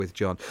with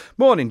John.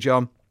 Morning,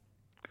 John.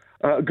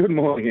 Good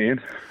morning,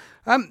 Ian.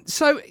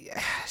 So,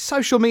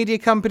 social media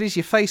companies,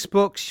 your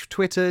Facebooks, your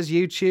Twitters,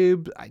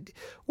 YouTube,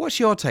 what's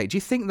your take? Do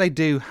you think they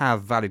do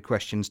have valid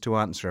questions to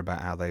answer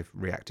about how they've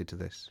reacted to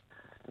this?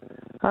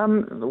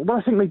 Well,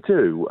 I think they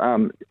do.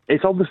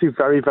 It's obviously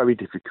very, very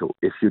difficult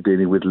if you're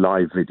dealing with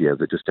live video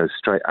that just goes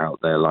straight out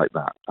there like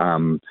that.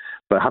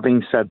 But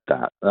having said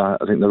that, I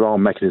think there are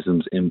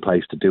mechanisms in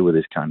place to deal with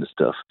this kind of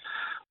stuff.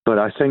 But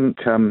I think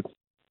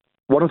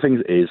one of the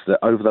things is that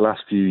over the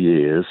last few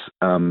years,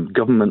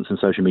 governments and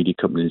social media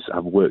companies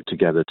have worked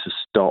together to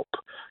stop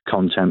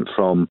content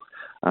from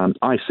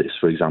ISIS,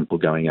 for example,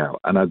 going out.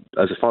 And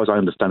as far as I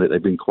understand it,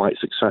 they've been quite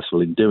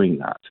successful in doing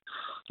that.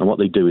 And what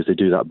they do is they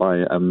do that by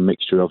a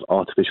mixture of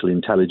artificial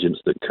intelligence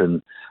that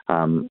can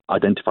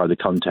identify the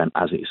content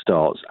as it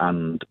starts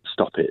and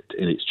stop it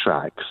in its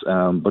tracks,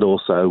 but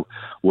also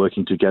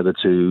working together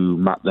to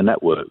map the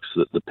networks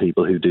that the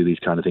people who do these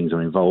kind of things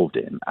are involved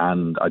in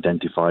and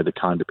identify the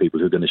kind of people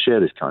who are going to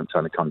share this kind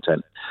of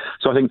content.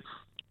 So I think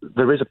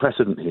there is a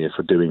precedent here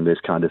for doing this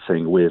kind of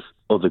thing with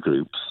other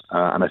groups,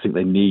 and I think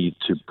they need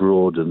to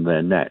broaden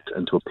their net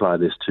and to apply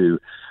this to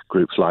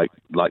groups like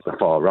the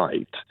far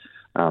right.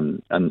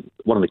 And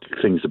one of the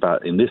things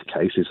about in this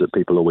case is that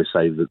people always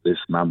say that this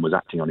man was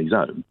acting on his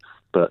own,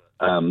 but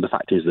the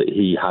fact is that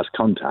he has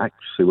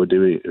contacts who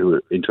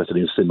are interested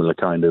in similar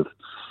kind of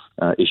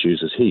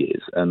issues as he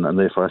is, and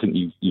therefore I think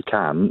you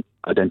can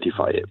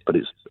identify it, but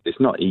it's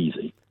not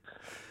easy.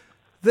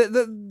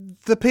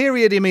 The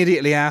period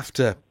immediately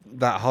after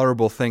that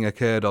horrible thing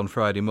occurred on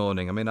Friday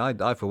morning, I mean,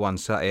 I for one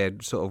sat here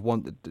sort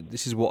of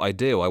this is what I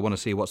do. I want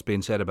to see what's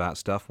being said about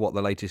stuff, what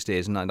the latest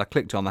is. And I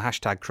clicked on the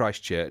hashtag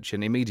Christchurch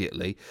and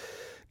immediately,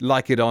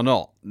 like it or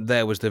not,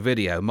 there was the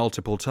video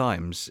multiple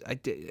times.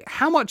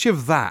 How much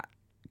of that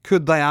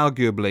could they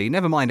arguably,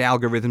 never mind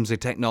algorithms of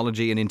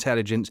technology and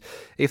intelligence,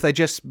 if they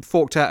just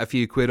forked out a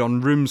few quid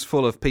on rooms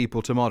full of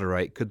people to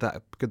moderate, could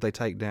they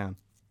take down?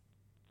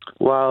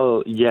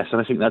 Well, yes,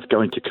 and I think that's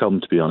going to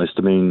come, to be honest.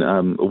 I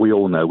mean, we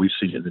all know, we've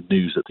seen it in the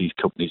news that these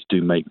companies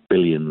do make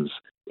billions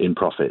in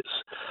profits.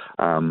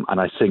 And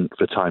I think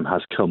the time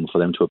has come for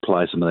them to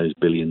apply some of those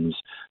billions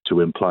to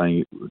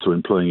employing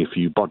a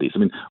few bodies. I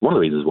mean, one of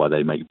the reasons why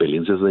they make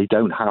billions is they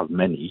don't have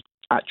many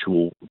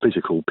actual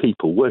physical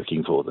people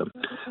working for them.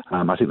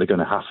 I think they're going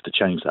to have to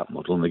change that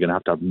model, and they're going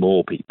to have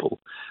more people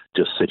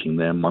just sitting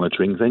there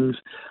monitoring things.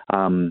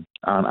 And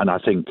I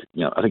think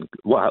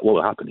what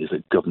will happen is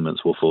that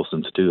governments will force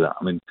them to do that.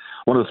 I mean,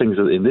 one of the things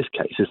in this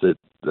case is that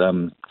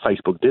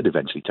Facebook did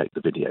eventually take the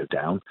video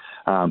down,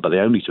 but they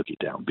only took it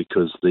down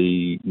because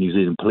the New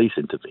Zealand police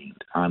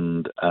intervened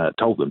and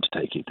told them to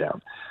take it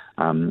down.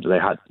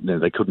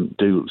 They couldn't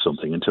do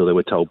something until they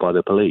were told by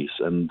the police,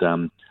 and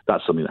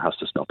that's something that has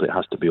to stop. It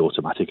has to be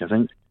automatic, I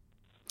think.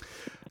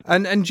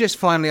 And just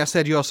finally, I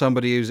said you're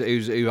somebody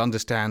who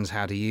understands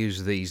how to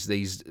use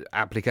these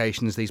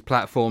applications, these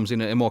platforms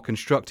in a more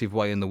constructive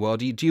way in the world.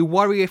 Do you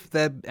worry if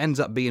there ends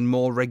up being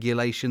more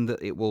regulation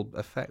that it will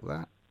affect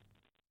that?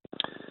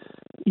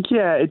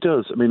 Yeah, it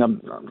does. I mean,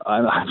 I'm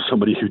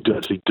somebody who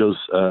actually does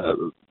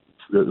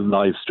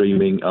live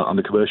streaming on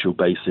a commercial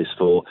basis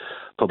for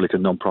public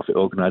and non-profit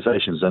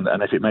organisations, and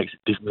if it makes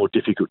it more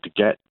difficult to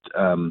get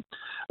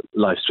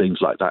live streams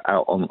like that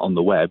out on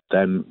the web,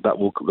 then that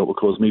will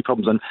cause me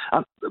problems.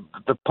 And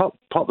the part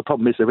of the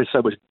problem is there is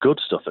so much good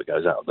stuff that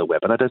goes out on the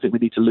web, and I don't think we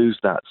need to lose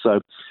that. So,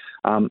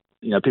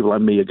 people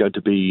like me are going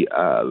to be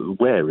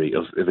wary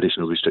of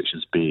additional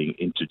restrictions being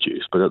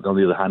introduced. But on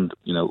the other hand,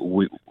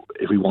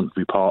 if we want to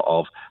be part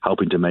of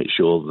helping to make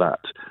sure that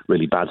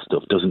really bad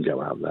stuff doesn't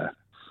go out there.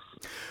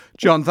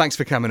 John, thanks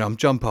for coming on.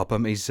 John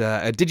Popham, he's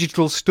a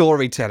digital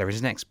storyteller. He's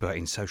an expert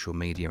in social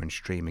media and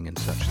streaming and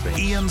such things.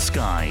 Ian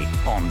Sky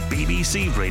on BBC Radio.